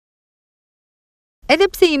Edhe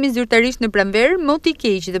pse jemi zyrtarisht në pranverë, moti i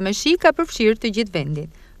keq dhe më shi ka përfshirë të gjithë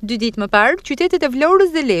vendin. 2 ditë më parë, qytetet e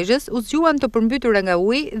Vlorës dhe Lezhës u zgjuan të përmbytura nga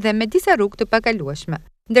uji dhe me disa rrugë të pakalueshme.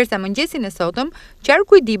 Ndërsa mëngjesin e sotëm,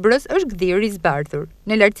 qarku i Dibrës është gdhir i zbardhur.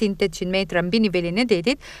 Në lartësinë 800 metra mbi nivelin e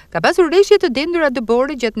detit, ka pasur rreshje të dendura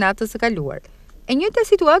dëbore gjatë natës së kaluar. E njëjta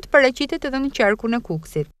situatë paraqitet edhe në qarkun e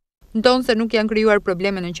Kukësit. Ndonse nuk janë krijuar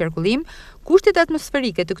probleme në qarkullim, kushtet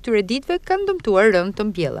atmosferike të këtyre ditëve kanë dëmtuar rënd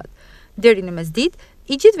të mbjellat. Deri në mesditë,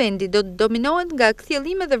 i gjithë vendi do të dominohet nga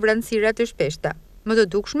kthjellime dhe vranësira të shpeshta. Më të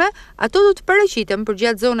dukshme, ato do të paraqiten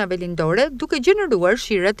përgjatë zonave lindore, duke gjeneruar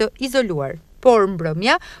shira të izoluar. Por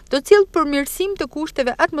mbrëmja do të sjellë përmirësim të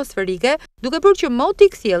kushteve atmosferike, duke bërë që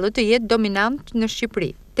moti i kthjellët të jetë dominant në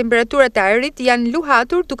Shqipëri. Temperaturat e ajrit janë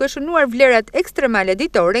luhatur duke shënuar vlerat ekstremale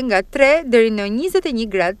ditore nga 3 deri në 21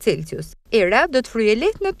 gradë Celsius. Era do të fryejë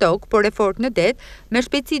lehtë në tokë, por e fortë në det, me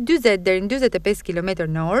shpejtësi 40 deri në 45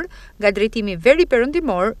 km/h nga drejtimi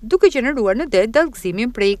veriperëndimor, duke gjeneruar në det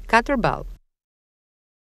dallgëzimin prej 4 ballë.